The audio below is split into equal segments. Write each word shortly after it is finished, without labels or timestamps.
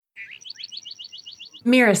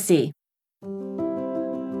Miracy.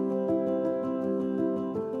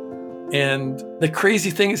 And the crazy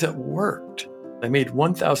thing is it worked. I made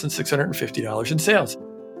 $1,650 in sales.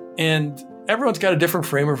 And everyone's got a different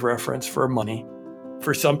frame of reference for money.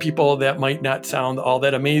 For some people, that might not sound all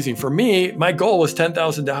that amazing. For me, my goal was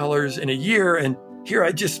 $10,000 in a year. And here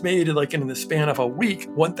I just made, like in the span of a week,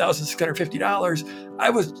 $1,650. I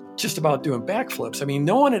was just about doing backflips. I mean,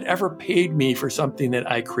 no one had ever paid me for something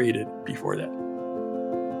that I created before that.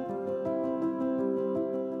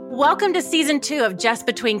 Welcome to Season 2 of Just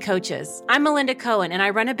Between Coaches. I'm Melinda Cohen, and I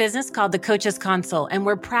run a business called The Coaches Console, and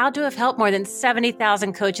we're proud to have helped more than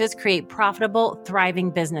 70,000 coaches create profitable,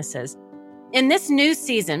 thriving businesses. In this new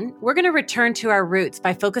season, we're going to return to our roots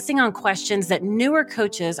by focusing on questions that newer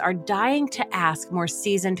coaches are dying to ask more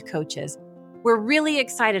seasoned coaches. We're really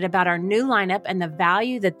excited about our new lineup and the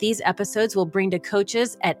value that these episodes will bring to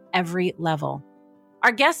coaches at every level.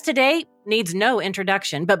 Our guest today needs no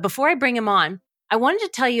introduction, but before I bring him on, I wanted to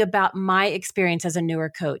tell you about my experience as a newer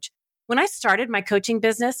coach. When I started my coaching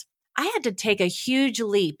business, I had to take a huge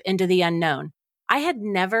leap into the unknown. I had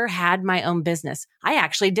never had my own business. I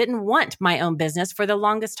actually didn't want my own business for the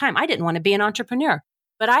longest time. I didn't want to be an entrepreneur,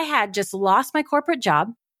 but I had just lost my corporate job.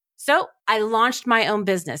 So I launched my own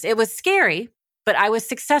business. It was scary, but I was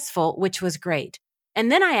successful, which was great.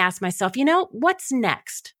 And then I asked myself, what's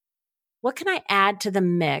next? What can I add to the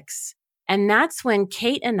mix? And that's when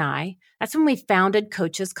we founded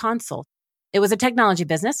Coaches Console. It was a technology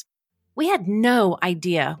business. We had no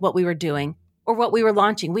idea what we were doing or what we were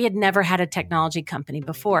launching. We had never had a technology company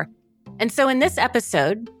before. And so in this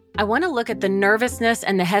episode, I want to look at the nervousness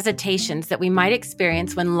and the hesitations that we might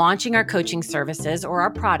experience when launching our coaching services or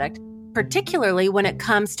our product, particularly when it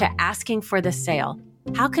comes to asking for the sale.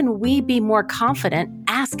 How can we be more confident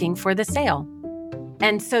asking for the sale?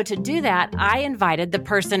 And so to do that, I invited the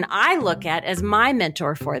person I look at as my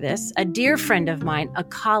mentor for this, a dear friend of mine, a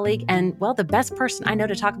colleague, and, the best person I know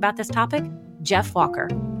to talk about this topic, Jeff Walker.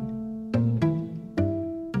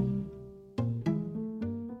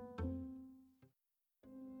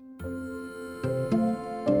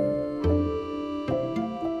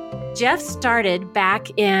 Jeff started back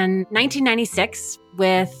in 1996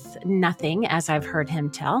 with nothing, as I've heard him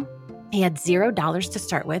tell. He had $0 to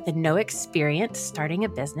start with and no experience starting a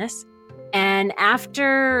business. And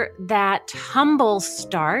after that humble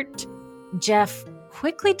start, Jeff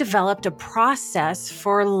quickly developed a process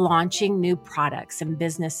for launching new products and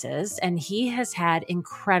businesses. And he has had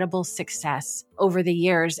incredible success over the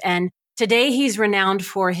years. And today he's renowned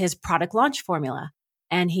for his product launch formula.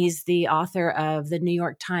 And he's the author of the New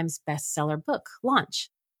York Times bestseller book, Launch.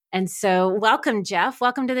 And so welcome, Jeff.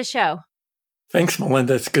 Welcome to the show. Thanks,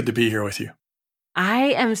 Melinda. It's good to be here with you.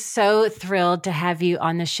 I am so thrilled to have you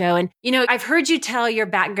on the show. And, I've heard you tell your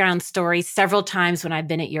background story several times when I've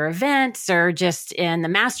been at your events or just in the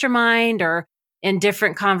mastermind or in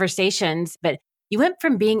different conversations. But you went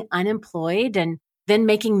from being unemployed and then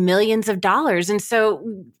making millions of dollars. And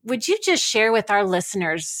so would you just share with our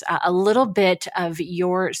listeners a little bit of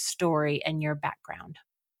your story and your background?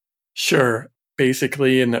 Sure.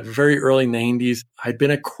 Basically, in the very early 90s, I'd been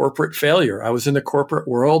a corporate failure. I was in the corporate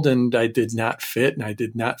world and I did not fit and I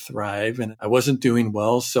did not thrive and I wasn't doing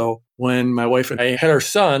well. So when my wife and I had our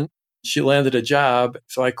son, she landed a job.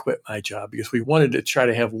 So I quit my job because we wanted to try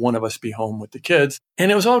to have one of us be home with the kids.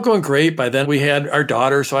 And it was all going great. By then we had our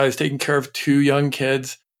daughter. So I was taking care of 2 young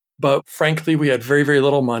kids. But frankly, we had very, very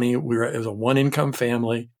little money. It was a one-income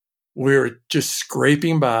family. We were just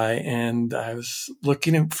scraping by, and I was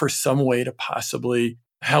looking for some way to possibly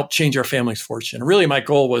help change our family's fortune. Really, my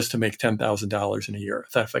goal was to make $10,000 in a year. I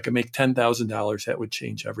thought if I could make $10,000, that would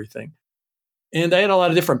change everything. And I had a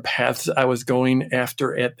lot of different paths I was going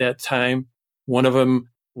after at that time. One of them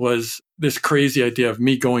was this crazy idea of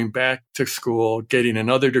me going back to school, getting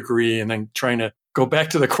another degree, and then trying to go back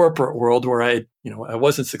to the corporate world where I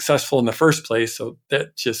wasn't successful in the first place. So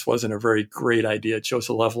that just wasn't a very great idea. It shows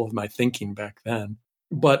the level of my thinking back then.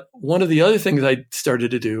 But one of the other things I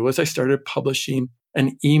started to do was I started publishing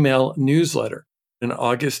an email newsletter in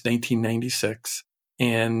August 1996.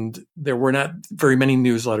 And there were not very many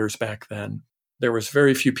newsletters back then. There was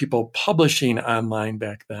very few people publishing online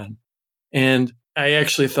back then. And I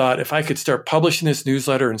actually thought if I could start publishing this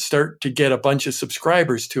newsletter and start to get a bunch of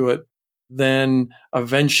subscribers to it, then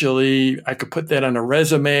eventually I could put that on a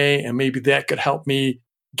resume and maybe that could help me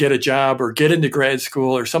get a job or get into grad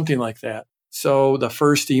school or something like that. So the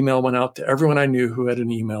first email went out to everyone I knew who had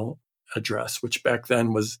an email address, which back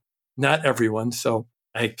then was not everyone. So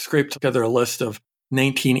I scraped together a list of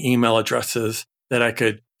 19 email addresses that I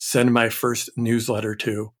could send my first newsletter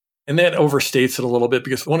to. And that overstates it a little bit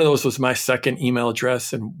because one of those was my second email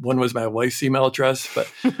address and one was my wife's email address.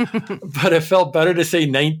 But it felt better to say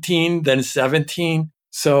 19 than 17.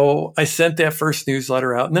 So I sent that first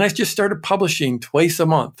newsletter out. And then I just started publishing twice a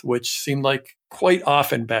month, which seemed like quite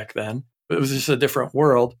often back then. It was just a different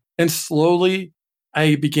world. And slowly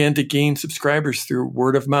I began to gain subscribers through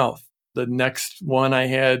word of mouth. The next one I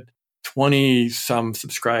had 20 some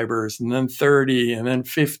subscribers, and then 30, and then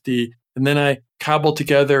 50. And then I cobbled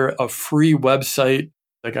together a free website.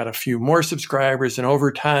 I got a few more subscribers. And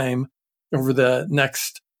over time, over the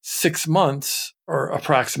next 6 months or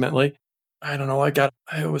approximately, I don't know,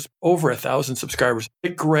 it was over 1,000 subscribers.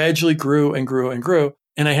 It gradually grew and grew and grew.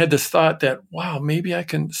 And I had this thought that, wow, maybe I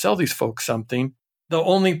can sell these folks something. The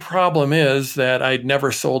only problem is that I'd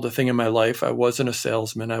never sold a thing in my life. I wasn't a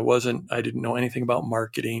salesman. I didn't know anything about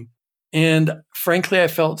marketing. And frankly, I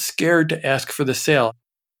felt scared to ask for the sale.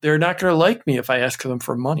 They're not going to like me if I ask them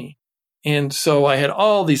for money. And so I had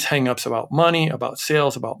all these hangups about money, about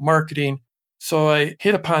sales, about marketing. So I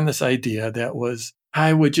hit upon this idea that was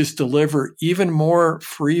I would just deliver even more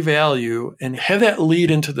free value and have that lead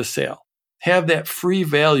into the sale. Have that free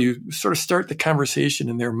value sort of start the conversation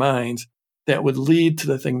in their minds that would lead to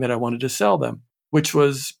the thing that I wanted to sell them, which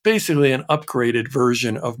was basically an upgraded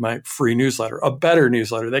version of my free newsletter, a better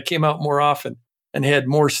newsletter that came out more often and had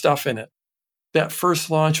more stuff in it. That first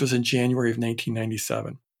launch was in January of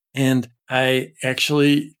 1997. And I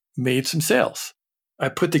actually made some sales. I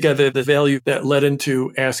put together the value that led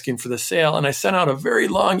into asking for the sale. And I sent out a very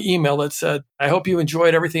long email that said, I hope you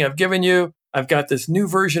enjoyed everything I've given you. I've got this new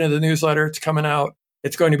version of the newsletter. It's coming out.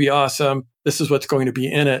 It's going to be awesome. This is what's going to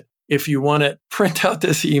be in it. If you want it, print out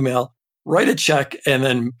this email, write a check, and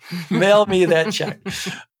then mail me that check.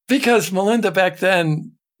 Because Melinda, back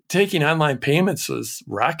then, taking online payments was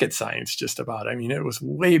rocket science just about. I mean, it was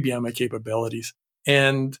way beyond my capabilities.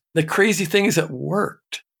 And the crazy thing is it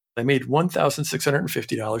worked. I made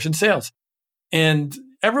 $1,650 in sales. And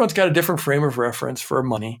everyone's got a different frame of reference for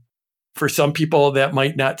money. For some people, that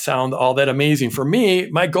might not sound all that amazing. For me,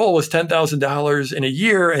 my goal was $10,000 in a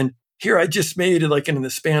year. And here I just made it like in the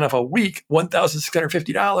span of a week,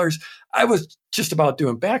 $1,650. I was just about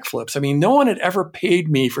doing backflips. I mean, no one had ever paid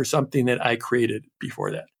me for something that I created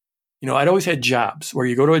before that. You know, I'd always had jobs where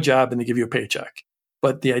you go to a job and they give you a paycheck.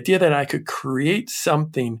 But the idea that I could create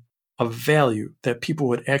something of value that people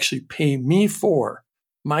would actually pay me for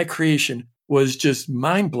my creation was just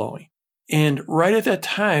mind blowing. And right at that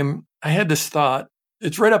time, I had this thought.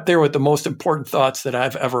 It's right up there with the most important thoughts that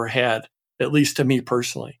I've ever had, at least to me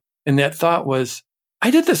personally. And that thought was, I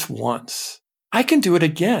did this once. I can do it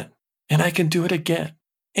again. And I can do it again.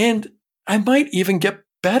 And I might even get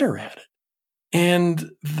better at it.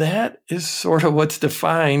 And that is sort of what's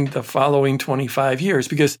defined the following 25 years.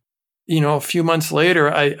 Because, you know, a few months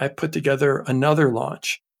later, I put together another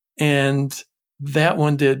launch. And that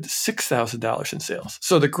one did $6,000 in sales.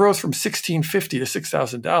 So the growth from $1,650 to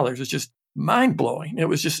 $6,000 is just mind blowing. It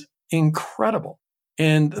was just incredible.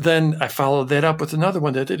 And then I followed that up with another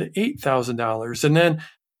one that did $8,000. And then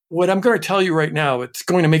what I'm going to tell you right now, it's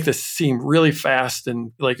going to make this seem really fast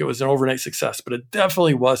and like it was an overnight success, but it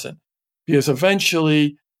definitely wasn't. Because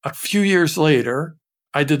eventually, a few years later,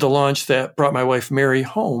 I did the launch that brought my wife Mary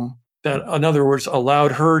home. That, in other words,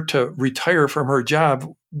 allowed her to retire from her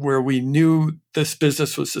job where we knew this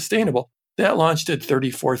business was sustainable. That launch did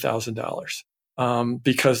 $34,000.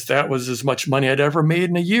 Because that was as much money I'd ever made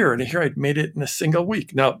in a year. And here I'd made it in a single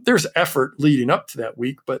week. Now, there's effort leading up to that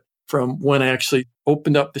week, but from when I actually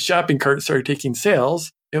opened up the shopping cart and started taking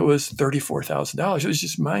sales, it was $34,000. It was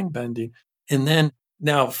just mind-bending. And then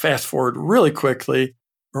now fast forward really quickly,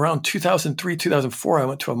 around 2003, 2004, I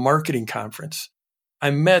went to a marketing conference. I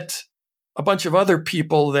met a bunch of other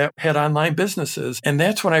people that had online businesses. And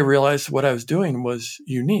that's when I realized what I was doing was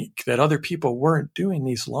unique, that other people weren't doing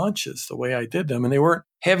these launches the way I did them. And they weren't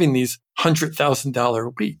having these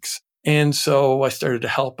 $100,000 weeks. And so I started to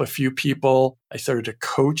help a few people. I started to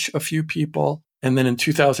coach a few people. And then in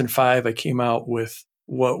 2005, I came out with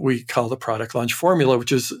what we call the Product Launch Formula,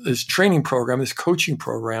 which is this training program, this coaching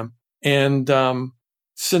program. And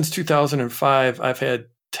since 2005, I've had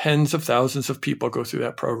tens of thousands of people go through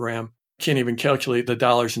that program. Can't even calculate the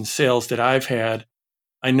dollars in sales that I've had.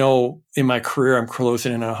 I know in my career, I'm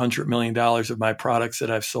closing in $100 million of my products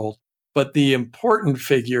that I've sold. But the important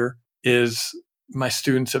figure is my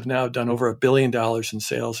students have now done over $1 billion in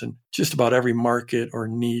sales in just about every market or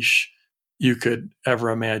niche you could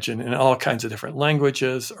ever imagine in all kinds of different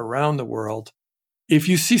languages around the world. If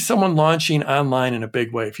you see someone launching online in a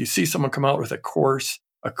big way, if you see someone come out with a course,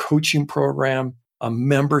 a coaching program, a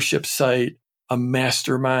membership site, a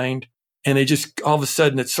mastermind, And they just, all of a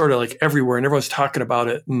sudden, it's sort of like everywhere and everyone's talking about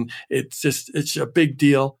it. And it's a big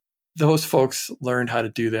deal. Those folks learned how to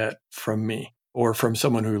do that from me or from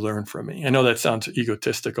someone who learned from me. I know that sounds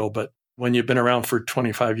egotistical, but when you've been around for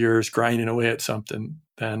 25 years grinding away at something,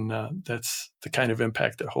 then that's the kind of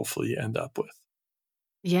impact that hopefully you end up with.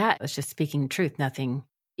 Yeah, it was just speaking truth, nothing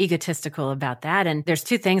egotistical about that. And there's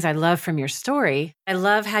two things I love from your story. I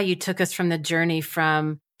love how you took us from the journey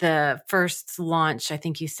from the first launch, I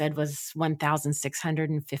think you said was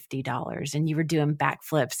 $1,650, and you were doing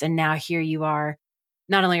backflips. And now here you are.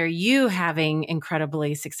 Not only are you having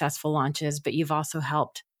incredibly successful launches, but you've also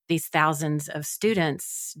helped these thousands of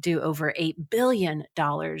students do over $8 billion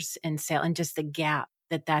in sale. And just the gap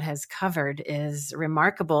that has covered is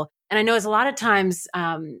remarkable. And I know as a lot of times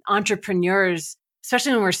entrepreneurs,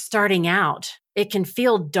 especially when we're starting out, it can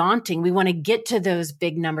feel daunting. We want to get to those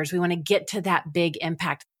big numbers. We want to get to that big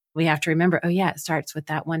impact. We have to remember, it starts with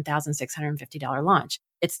that $1,650 launch.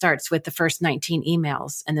 It starts with the first 19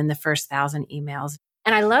 emails and then the first 1,000 emails.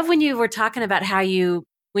 And I love when you were talking about how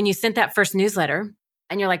when you sent that first newsletter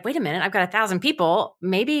and you're like, wait a minute, I've got 1,000 people.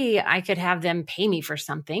 Maybe I could have them pay me for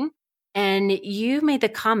something. And you made the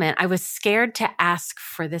comment, I was scared to ask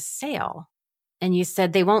for the sale. And you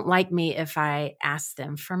said they won't like me if I ask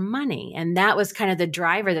them for money. And that was kind of the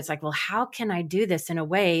driver that's like, well, how can I do this in a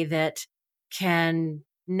way that can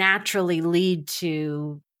naturally lead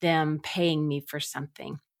to them paying me for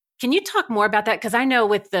something? Can you talk more about that? Because I know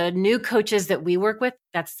with the new coaches that we work with,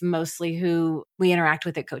 that's mostly who we interact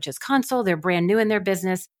with at Coaches Console. They're brand new in their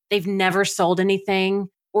business. They've never sold anything.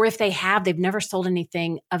 Or if they have, they've never sold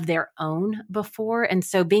anything of their own before. And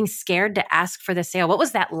so being scared to ask for the sale, what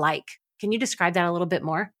was that like? Can you describe that a little bit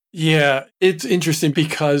more? Yeah, it's interesting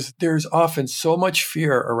because there's often so much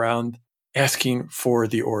fear around asking for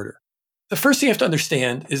the order. The first thing you have to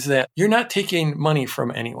understand is that you're not taking money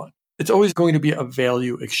from anyone. It's always going to be a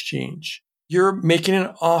value exchange. You're making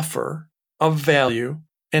an offer of value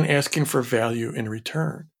and asking for value in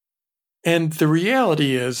return. And the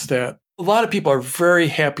reality is that a lot of people are very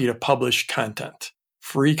happy to publish content,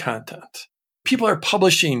 free content. People are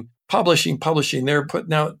publishing. They're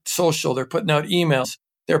putting out social, they're putting out emails,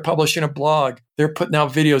 they're publishing a blog, they're putting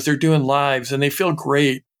out videos, they're doing lives, and they feel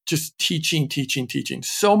great just teaching.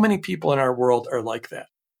 So many people in our world are like that.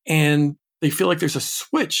 And they feel like there's a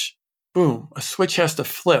switch. Boom, a switch has to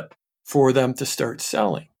flip for them to start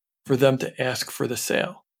selling, for them to ask for the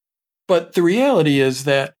sale. But the reality is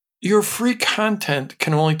that your free content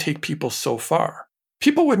can only take people so far.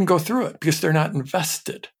 People wouldn't go through it because they're not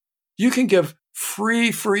invested. You can give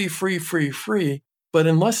free, but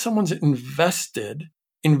unless someone's invested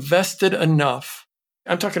enough,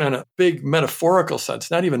 I'm talking on a big metaphorical sense,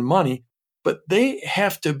 not even money, but they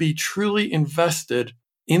have to be truly invested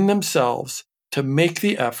in themselves to make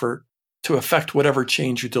the effort to affect whatever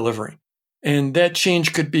change you're delivering. And that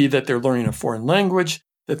change could be that they're learning a foreign language,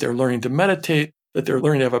 that they're learning to meditate, that they're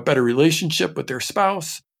learning to have a better relationship with their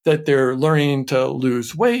spouse, that they're learning to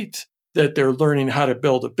lose weight, that they're learning how to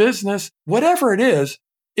build a business. Whatever it is,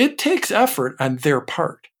 it takes effort on their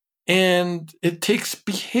part. And it takes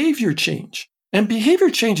behavior change. And behavior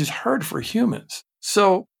change is hard for humans.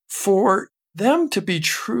 So for them to be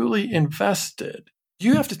truly invested,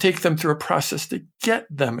 you have to take them through a process to get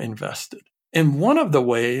them invested. And one of the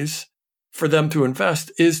ways for them to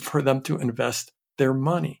invest is for them to invest their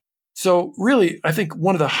money. So really, I think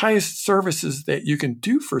one of the highest services that you can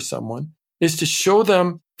do for someone is to show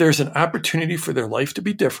them there's an opportunity for their life to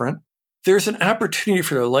be different. There's an opportunity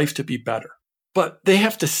for their life to be better. But they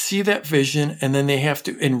have to see that vision, and then they have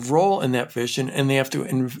to enroll in that vision, and they have to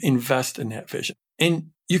invest in that vision. And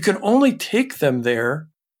you can only take them there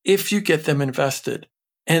if you get them invested.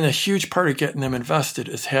 And a huge part of getting them invested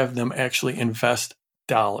is have them actually invest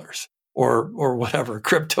dollars or whatever,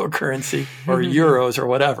 cryptocurrency or euros or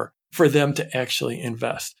whatever, for them to actually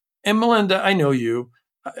invest. And Melinda, I know you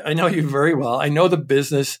very well. I know the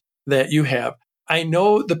business that you have. I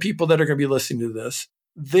know the people that are going to be listening to this.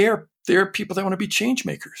 They're people that want to be change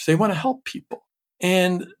makers. They want to help people.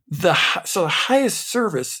 And so the highest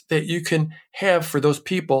service that you can have for those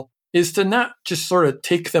people is to not just sort of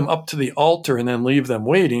take them up to the altar and then leave them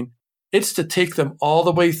waiting. It's to take them all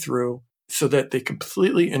the way through so that they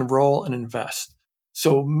completely enroll and invest.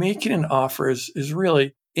 So making an offer is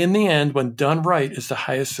really, in the end, when done right, is the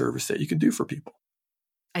highest service that you can do for people.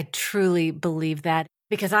 I truly believe that,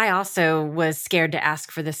 because I also was scared to ask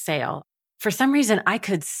for the sale. For some reason, I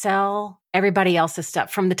could sell everybody else's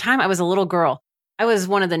stuff. From the time I was a little girl, I was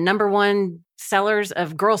one of the number one sellers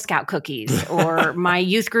of Girl Scout cookies or my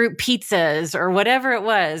youth group pizzas or whatever it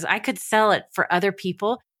was. I could sell it for other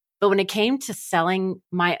people. But when it came to selling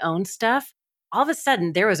my own stuff, all of a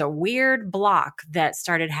sudden there was a weird block that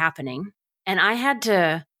started happening. And I had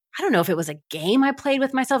to, I don't know if it was a game I played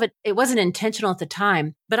with myself. It wasn't intentional at the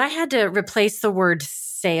time, but I had to replace the word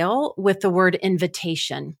sale with the word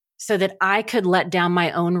invitation so that I could let down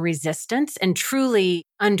my own resistance and truly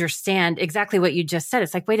understand exactly what you just said.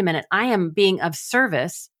 It's like, wait a minute, I am being of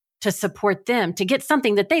service to support them to get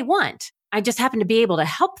something that they want. I just happen to be able to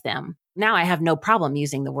help them. Now I have no problem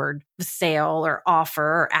using the word sale or offer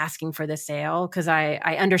or asking for the sale because I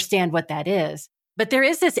understand what that is. But there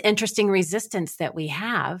is this interesting resistance that we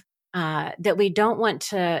have that we don't want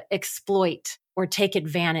to exploit or take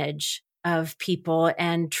advantage of people.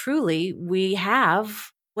 And truly, we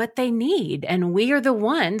have what they need, and we are the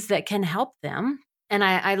ones that can help them. And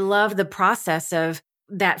I love the process of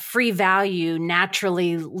that free value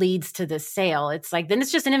naturally leads to the sale. It's like, then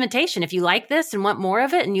it's just an invitation. If you like this and want more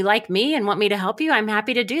of it and you like me and want me to help you, I'm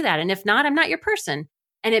happy to do that. And if not, I'm not your person.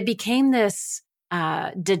 And it became this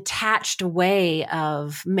detached way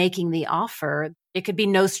of making the offer. It could be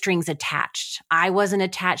no strings attached. I wasn't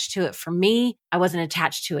attached to it for me. I wasn't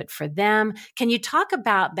attached to it for them. Can you talk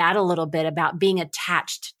about that a little bit, about being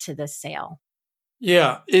attached to the sale?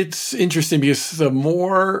 Yeah, it's interesting because the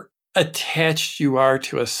more attached you are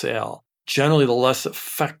to a sale, generally the less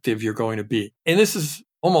effective you're going to be. And this is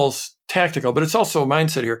almost tactical, but it's also a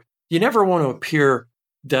mindset here. You never want to appear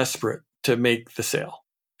desperate to make the sale,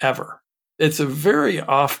 ever. It's a very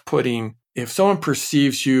off-putting if someone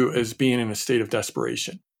perceives you as being in a state of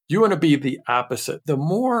desperation. You want to be the opposite. The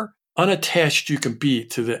more unattached you can be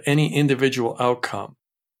to any individual outcome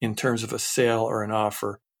in terms of a sale or an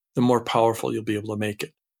offer, the more powerful you'll be able to make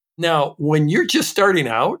it. Now, when you're just starting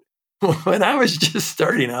out, when I was just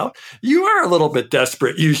starting out, you are a little bit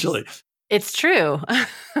desperate usually. It's true.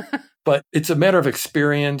 But it's a matter of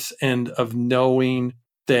experience and of knowing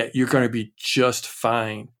that you're going to be just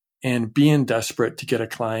fine. And being desperate to get a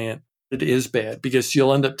client, it is bad because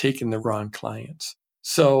you'll end up taking the wrong clients.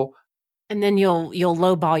 So, and then you'll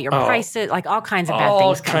lowball your prices, like all kinds of bad things.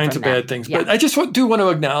 All kinds of bad things. Yeah. But I just do want to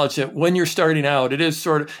acknowledge that when you're starting out, it is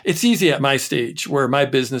it's easy at my stage where my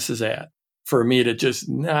business is at for me to just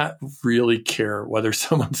not really care whether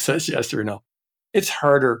someone says yes or no. It's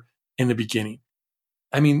harder in the beginning.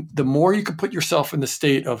 I mean, the more you can put yourself in the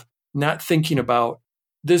state of not thinking about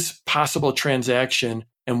this possible transaction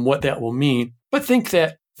and what that will mean, but think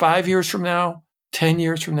that 5 years from now, 10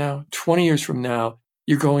 years from now, 20 years from now,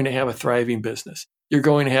 you're going to have a thriving business. You're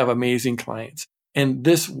going to have amazing clients. And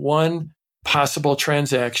this one possible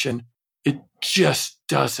transaction, it just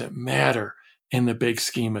doesn't matter in the big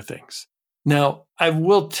scheme of things. Now, I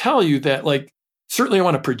will tell you that, certainly I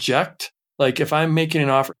want to project, if I'm making an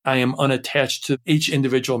offer, I am unattached to each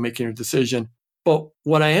individual making a decision. But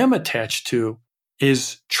what I am attached to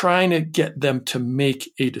is trying to get them to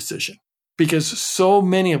make a decision. Because so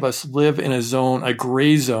many of us live in a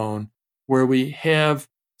gray zone, where we have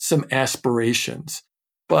some aspirations,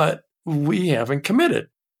 but we haven't committed.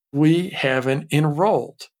 We haven't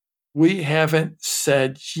enrolled. We haven't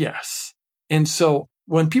said yes. And so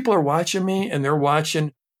when people are watching me and they're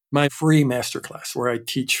watching my free masterclass where I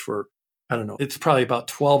teach for, it's probably about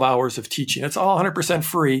 12 hours of teaching. It's all 100%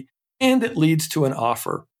 free, and it leads to an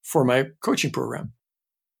offer for my coaching program.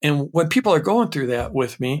 And when people are going through that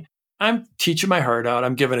with me, I'm teaching my heart out.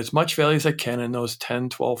 I'm giving as much value as I can in those 10,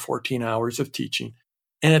 12, 14 hours of teaching.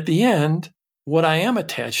 And at the end, what I am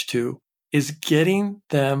attached to is getting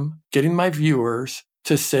my viewers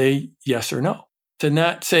to say yes or no, to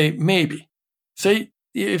not say maybe. Say,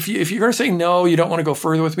 if you're going to say no, you don't want to go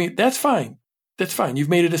further with me, that's fine. That's fine. You've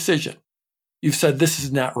made a decision. You've said this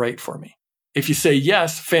is not right for me. If you say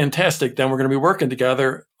yes, fantastic, then we're going to be working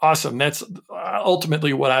together. Awesome. That's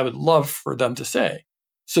ultimately what I would love for them to say.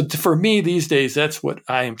 So for me these days, that's what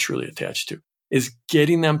I am truly attached to, is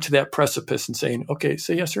getting them to that precipice and saying, okay,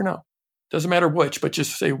 say yes or no. Doesn't matter which, but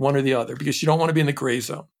just say one or the other, because you don't want to be in the gray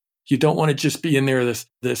zone. You don't want to just be in there,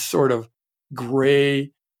 this sort of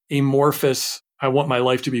gray, amorphous, I want my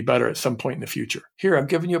life to be better at some point in the future. Here, I'm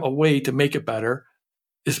giving you a way to make it better.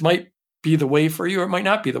 This might be the way for you, or it might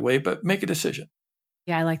not be the way, but make a decision.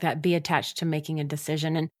 Yeah, I like that. Be attached to making a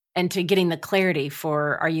decision and to getting the clarity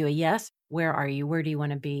for, are you a yes? Where are you? Where do you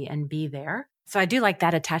want to be? And be there. So I do like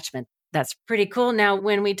that attachment. That's pretty cool. Now,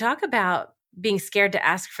 when we talk about being scared to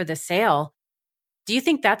ask for the sale, do you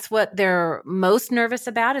think that's what they're most nervous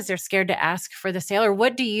about? Is they're scared to ask for the sale? Or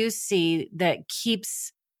what do you see that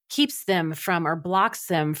keeps them from, or blocks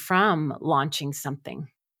them from, launching something?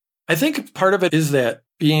 I think part of it is that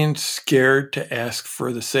being scared to ask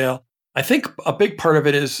for the sale. I think a big part of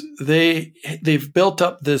it is they've built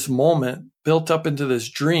up this moment built up into this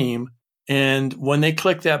dream. And when they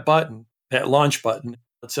click that button, that launch button,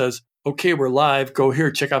 it says, okay, we're live. Go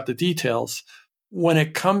here, check out the details. When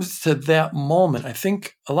it comes to that moment, I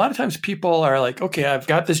think a lot of times people are like, okay, I've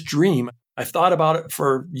got this dream. I've thought about it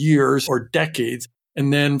for years or decades.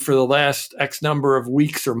 And then for the last X number of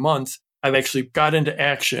weeks or months, I've actually got into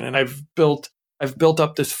action and I've built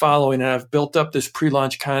up this following and I've built up this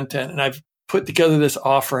pre-launch content and I've put together this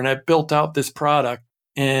offer and I've built out this product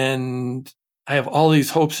and I have all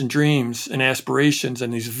these hopes and dreams and aspirations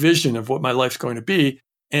and this vision of what my life's going to be.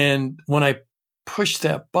 And when I push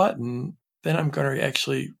that button, then I'm going to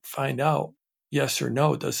actually find out yes or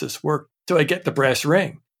no, does this work? So I get the brass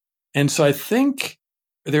ring. And so I think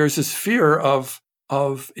there's this fear of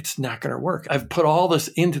it's not going to work. I've put all this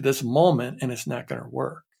into this moment and it's not going to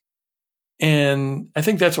work. And I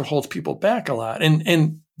think that's what holds people back a lot.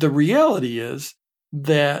 And the reality is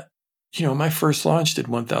that, my first launch did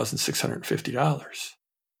 $1,650.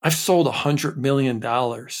 I've sold $100 million,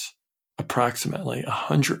 approximately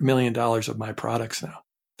 $100 million of my products now.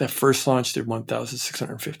 That first launch did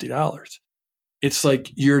 $1,650. It's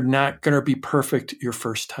like you're not going to be perfect your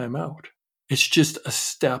first time out. It's just a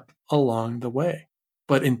step along the way.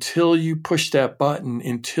 But until you push that button,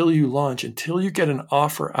 until you launch, until you get an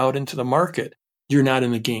offer out into the market, you're not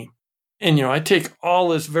in the game. And, I take all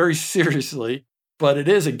this very seriously, but it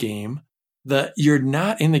is a game that you're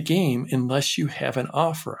not in the game unless you have an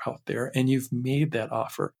offer out there and you've made that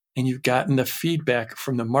offer and you've gotten the feedback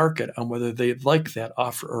from the market on whether they like that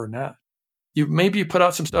offer or not. Maybe you put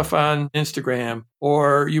out some stuff on Instagram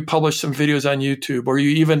or you publish some videos on YouTube or you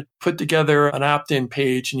even put together an opt-in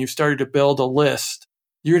page and you've started to build a list.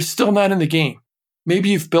 You're still not in the game. Maybe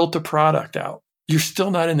you've built a product out. You're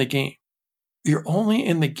still not in the game. You're only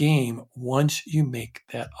in the game once you make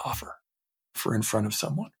that offer for in front of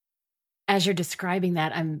someone. As you're describing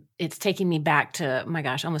that, it's taking me back to, my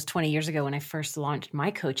gosh, almost 20 years ago when I first launched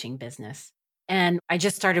my coaching business. And I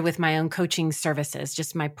just started with my own coaching services,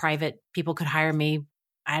 just my private, people could hire me.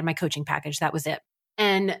 I had my coaching package. That was it.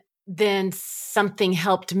 And then something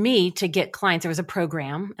helped me to get clients. There was a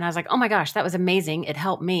program and I was like, oh my gosh, that was amazing. It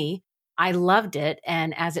helped me. I loved it.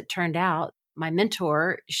 And as it turned out, my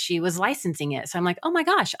mentor, she was licensing it. So I'm like, oh my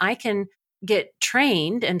gosh, I can get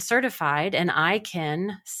trained and certified and I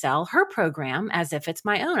can sell her program as if it's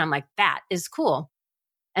my own. I'm like, that is cool.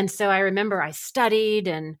 And so I remember I studied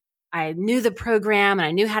and I knew the program and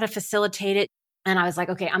I knew how to facilitate it. And I was like,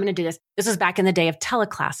 okay, I'm going to do this. This was back in the day of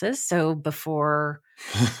teleclasses. So before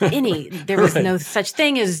there was no such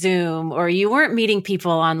thing as Zoom or you weren't meeting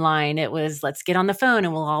people online. It was, let's get on the phone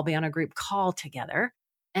and we'll all be on a group call together.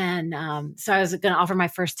 And so I was going to offer my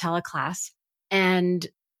first teleclass and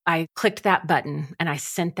I clicked that button and I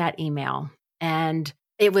sent that email and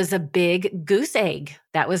it was a big goose egg.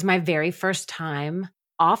 That was my very first time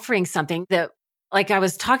offering something that, like, I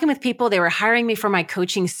was talking with people, they were hiring me for my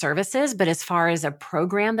coaching services, but as far as a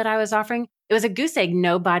program that I was offering, it was a goose egg.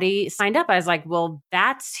 Nobody signed up. I was like, well,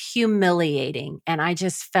 that's humiliating. And I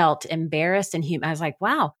just felt embarrassed and I was like,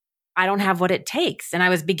 wow, I don't have what it takes. And I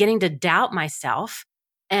was beginning to doubt myself.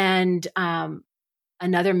 And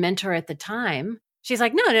another mentor at the time, she's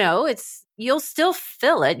like, no, you'll still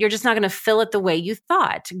fill it. You're just not going to fill it the way you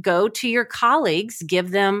thought. Go to your colleagues,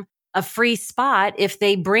 give them a free spot if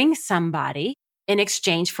they bring somebody in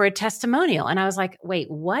exchange for a testimonial. And I was like, wait,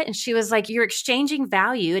 what? And she was like, you're exchanging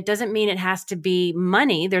value. It doesn't mean it has to be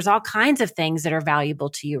money. There's all kinds of things that are valuable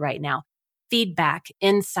to you right now. Feedback,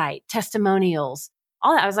 insight, testimonials,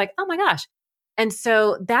 all that. I was like, oh my gosh. And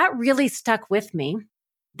so that really stuck with me,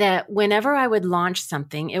 that whenever I would launch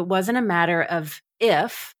something, it wasn't a matter of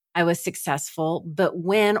if I was successful, but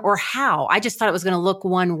when or how. I just thought it was going to look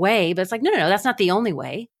one way, but it's like, no, that's not the only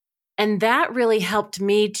way. And that really helped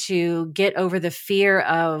me to get over the fear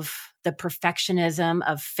of the perfectionism,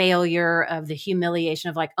 of failure, of the humiliation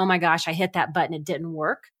of like, oh my gosh, I hit that button, it didn't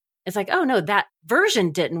work. It's like, oh no, that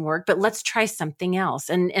version didn't work, but let's try something else.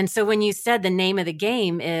 And so when you said the name of the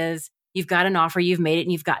game is you've got an offer, you've made it,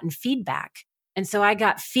 and you've gotten feedback. And so I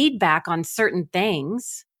got feedback on certain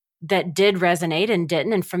things that did resonate and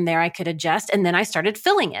didn't. And from there I could adjust. And then I started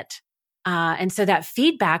filling it. And so that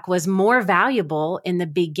feedback was more valuable in the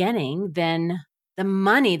beginning than the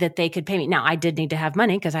money that they could pay me. Now, I did need to have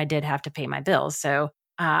money because I did have to pay my bills. So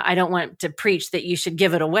I don't want to preach that you should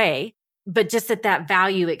give it away, but just that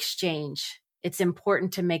value exchange, it's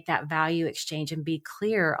important to make that value exchange and be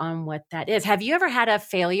clear on what that is. Have you ever had a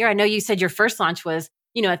failure? I know you said your first launch was,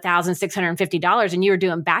 $1,650 and you were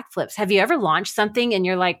doing backflips. Have you ever launched something and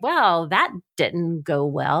you're like, well, that didn't go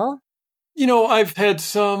well? I've had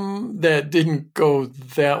some that didn't go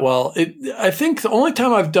that well. I think the only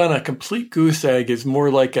time I've done a complete goose egg is more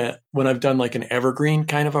like when I've done like an evergreen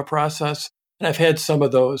kind of a process. And I've had some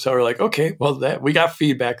of those that were like, okay, well, we got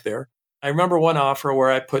feedback there. I remember one offer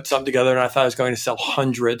where I put something together and I thought I was going to sell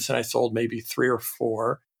hundreds and I sold maybe 3 or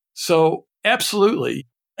 4. So absolutely.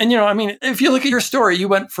 And, if you look at your story, you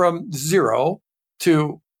went from 0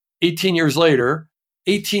 to 18 years later,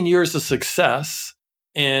 18 years of success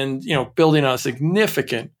and, building a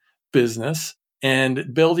significant business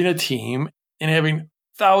and building a team and having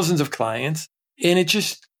thousands of clients. And it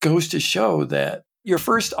just goes to show that your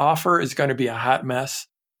first offer is going to be a hot mess.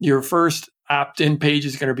 Your first opt-in page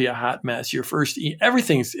is going to be a hot mess. Your first,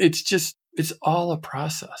 it's all a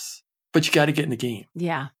process, but you got to get in the game.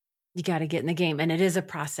 Yeah, you got to get in the game. And it is a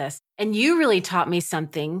process. And you really taught me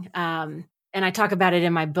something. And I talk about it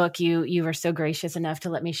in my book. You were so gracious enough to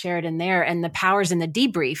let me share it in there. And the powers in the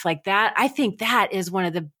debrief, like that, I think that is one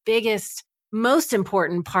of the biggest, most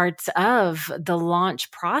important parts of the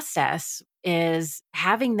launch process is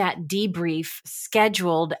having that debrief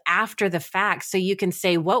scheduled after the fact so you can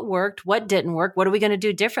say what worked, what didn't work, what are we going to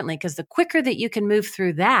do differently? Because the quicker that you can move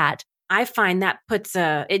through that, I find that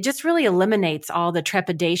it just really eliminates all the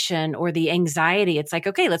trepidation or the anxiety. It's like,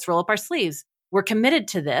 okay, let's roll up our sleeves. We're committed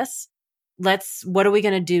to this. What are we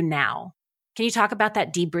going to do now? Can you talk about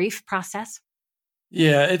that debrief process?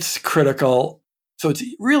 Yeah, it's critical. So it's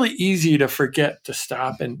really easy to forget to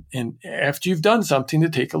stop and after you've done something to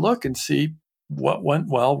take a look and see what went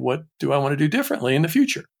well, what do I want to do differently in the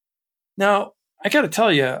future? Now, I got to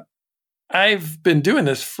tell you, I've been doing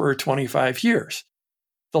this for 25 years.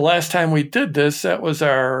 The last time we did this, that was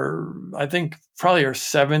I think probably our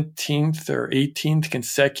 17th or 18th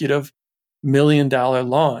consecutive $1 million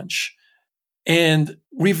launch. And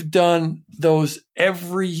we've done those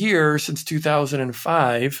every year since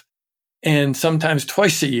 2005. And sometimes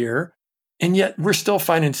twice a year. And yet we're still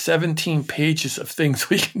finding 17 pages of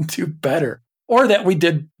things we can do better or that we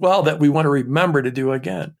did well that we want to remember to do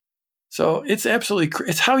again. So it's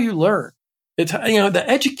it's how you learn. It's, the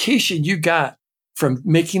education you got from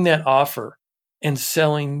making that offer and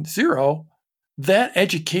selling 0, that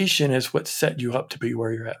education is what set you up to be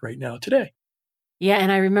where you're at right now today. Yeah.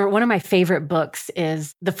 And I remember one of my favorite books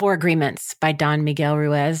is The 4 Agreements by Don Miguel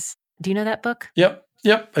Ruiz. Do you know that book?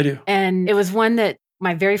 Yep, I do. And it was one that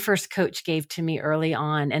my very first coach gave to me early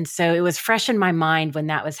on. And so it was fresh in my mind when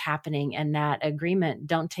that was happening. And that agreement,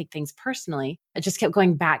 don't take things personally. I just kept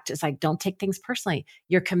going back to, it's like, don't take things personally.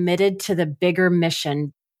 You're committed to the bigger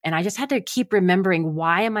mission. And I just had to keep remembering,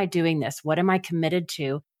 why am I doing this? What am I committed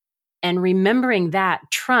to? And remembering that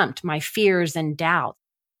trumped my fears and doubts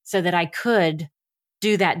so that I could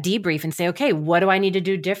do that debrief and say, okay, what do I need to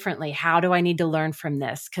do differently? How do I need to learn from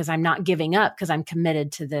this? Because I'm not giving up, because I'm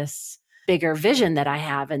committed to this bigger vision that I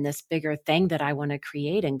have and this bigger thing that I want to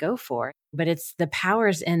create and go for. But it's the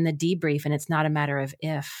powers in the debrief, and it's not a matter of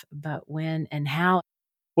if, but when and how.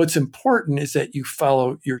 What's important is that you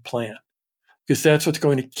follow your plan, because that's what's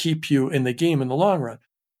going to keep you in the game in the long run.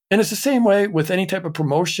 And it's the same way with any type of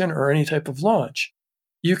promotion or any type of launch.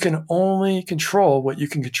 You can only control what you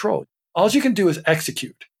can control. All you can do is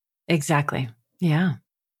execute. Exactly. Yeah.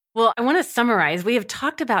 Well, I want to summarize. We have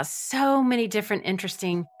talked about so many different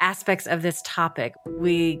interesting aspects of this topic.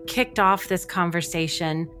 We kicked off this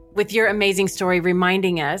conversation with your amazing story,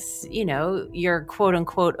 reminding us, your quote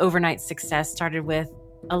unquote overnight success started with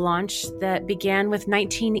a launch that began with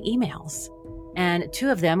 19 emails, and 2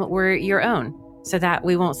 of them were your own. So that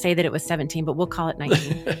we won't say that it was 17, but we'll call it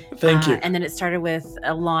 19. Thank you. And then it started with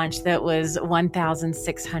a launch that was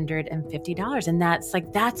 $1,650. And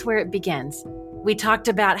that's where it begins. We talked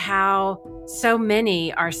about how so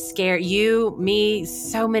many are scared, you, me,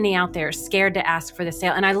 so many out there scared to ask for the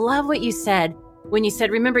sale. And I love what you said when you said,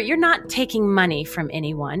 remember, you're not taking money from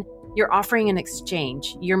anyone. You're offering an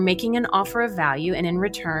exchange. You're making an offer of value. And in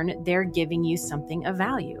return, they're giving you something of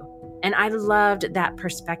value. And I loved that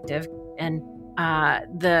perspective. And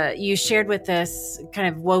you shared with us, kind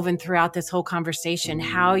of woven throughout this whole conversation,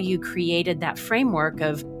 how you created that framework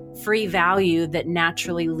of free value that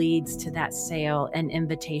naturally leads to that sale and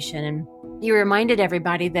invitation. And you reminded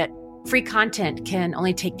everybody that free content can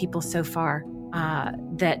only take people so far,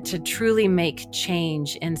 that to truly make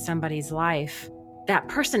change in somebody's life, that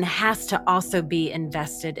person has to also be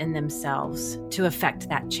invested in themselves to affect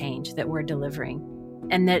that change that we're delivering.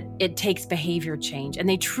 And that it takes behavior change, and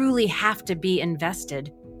they truly have to be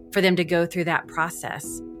invested for them to go through that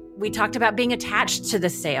process. We talked about being attached to the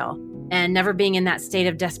sale and never being in that state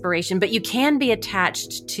of desperation, but you can be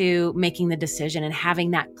attached to making the decision and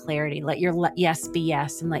having that clarity. Let your yes be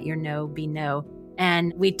yes and let your no be no.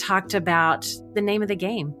 And we talked about the name of the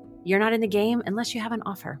game. You're not in the game unless you have an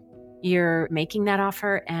offer. You're making that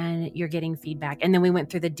offer and you're getting feedback. And then we went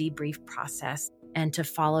through the debrief process and to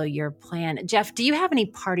follow your plan. Jeff, do you have any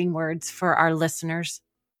parting words for our listeners?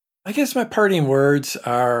 I guess my parting words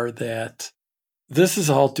are that this is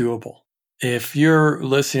all doable. If you're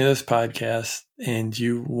listening to this podcast and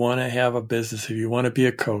you want to have a business, if you want to be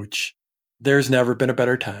a coach, there's never been a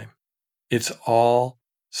better time. It's all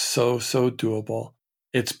so doable.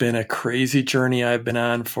 It's been a crazy journey I've been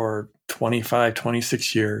on for 25,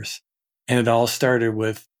 26 years. And it all started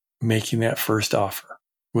with making that first offer,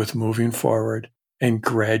 with moving forward and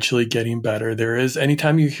gradually getting better.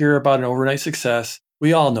 Anytime you hear about an overnight success,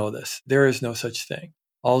 we all know this. There is no such thing.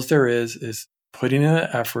 All there is putting in an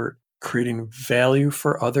effort, creating value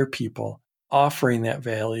for other people, offering that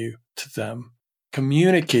value to them,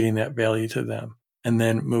 communicating that value to them, and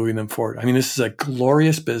then moving them forward. I mean, this is a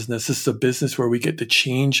glorious business. This is a business where we get to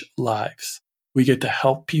change lives. We get to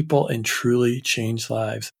help people and truly change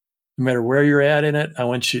lives. No matter where you're at in it, I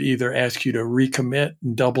want you to either ask you to recommit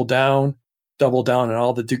and double down on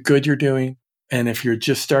all the good you're doing. And if you're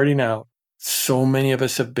just starting out, so many of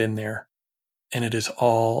us have been there and it is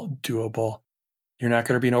all doable. You're not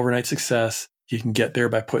going to be an overnight success. You can get there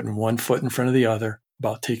by putting one foot in front of the other,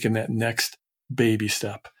 about taking that next baby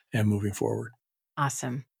step and moving forward.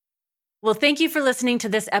 Awesome. Well, thank you for listening to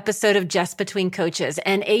this episode of Just Between Coaches,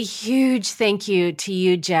 and a huge thank you to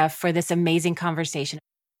you, Jeff, for this amazing conversation.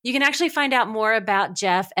 You can actually find out more about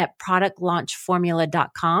Jeff at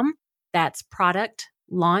productlaunchformula.com. That's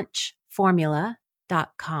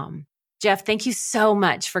productlaunchformula.com. Jeff, thank you so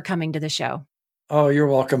much for coming to the show. Oh, you're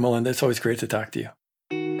welcome, Melinda. It's always great to talk to you.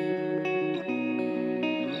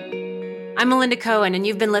 I'm Melinda Cohen, and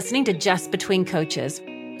you've been listening to Just Between Coaches.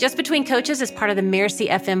 Just Between Coaches is part of the Mirasee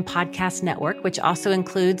FM podcast network, which also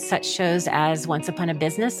includes such shows as Once Upon a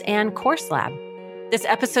Business and Course Lab. This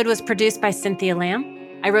episode was produced by Cynthia Lamb.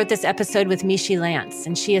 I wrote this episode with Mishi Lance,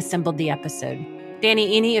 and she assembled the episode.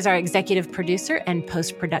 Danny Eny is our executive producer, and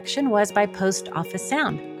post-production was by Post Office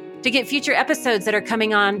Sound. To get future episodes that are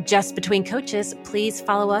coming on Just Between Coaches, please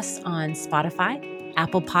follow us on Spotify,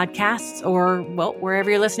 Apple Podcasts, or, well,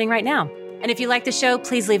 wherever you're listening right now. And if you like the show,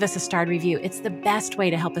 please leave us a starred review. It's the best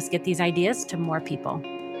way to help us get these ideas to more people.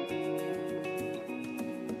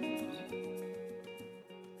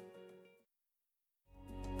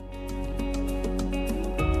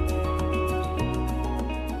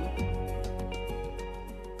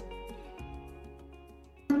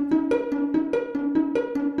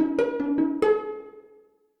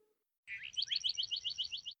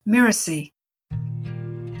 Mirasee.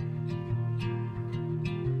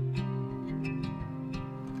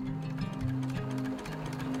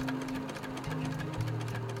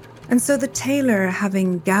 And so the tailor,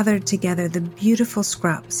 having gathered together the beautiful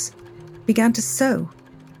scraps, began to sew.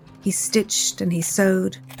 He stitched and he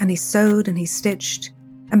sewed, and he sewed and he stitched,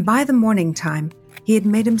 and by the morning time, he had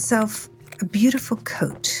made himself a beautiful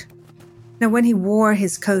coat. Now, when he wore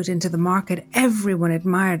his coat into the market, everyone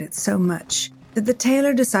admired it so much that the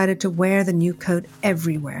tailor decided to wear the new coat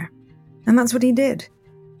everywhere. And that's what he did.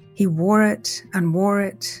 He wore it and wore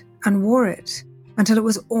it and wore it until it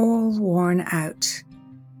was all worn out.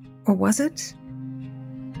 Or was it?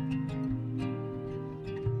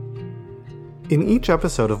 In each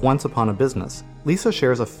episode of Once Upon a Business, Lisa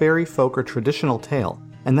shares a fairy, folk, or traditional tale,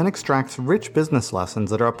 and then extracts rich business lessons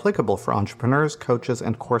that are applicable for entrepreneurs, coaches,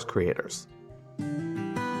 and course creators.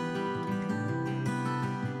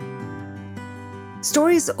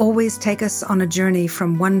 Stories always take us on a journey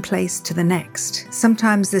from one place to the next.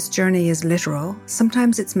 Sometimes this journey is literal,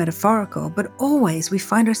 sometimes it's metaphorical, but always we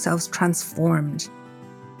find ourselves transformed.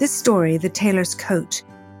 This story, The Tailor's Coat,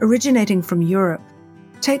 originating from Europe,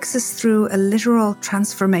 takes us through a literal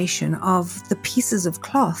transformation of the pieces of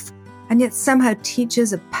cloth, and yet somehow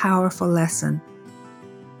teaches a powerful lesson.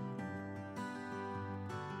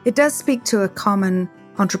 It does speak to a common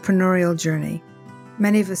entrepreneurial journey.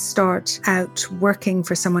 Many of us start out working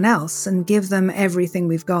for someone else and give them everything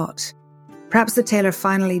we've got. Perhaps the tailor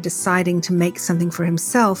finally deciding to make something for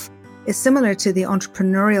himself is similar to the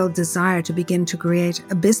entrepreneurial desire to begin to create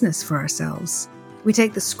a business for ourselves. We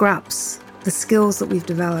take the scraps, the skills that we've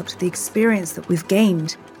developed, the experience that we've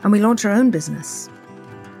gained, and we launch our own business.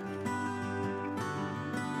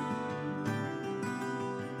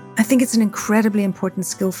 I think it's an incredibly important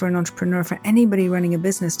skill for an entrepreneur, for anybody running a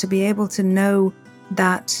business, to be able to know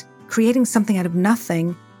that creating something out of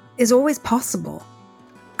nothing is always possible.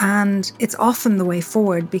 And it's often the way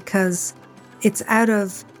forward because it's out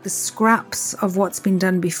of the scraps of what's been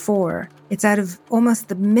done before. It's out of almost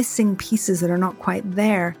the missing pieces that are not quite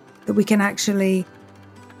there that that we can actually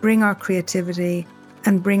bring our creativity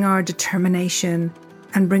and bring our determination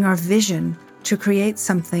and bring our vision to create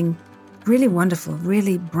something really wonderful,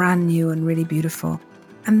 really brand new and really beautiful.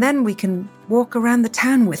 And then we can walk around the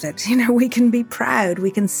town with it. We can be proud, we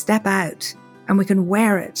can step out and we can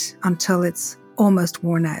wear it until it's almost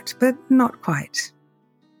worn out, but not quite.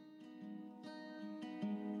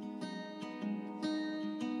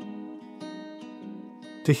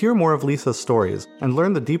 To hear more of Lisa's stories and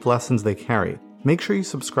learn the deep lessons they carry, make sure you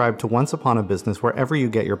subscribe to Once Upon a Business wherever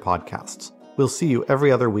you get your podcasts. We'll see you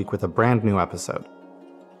every other week with a brand new episode.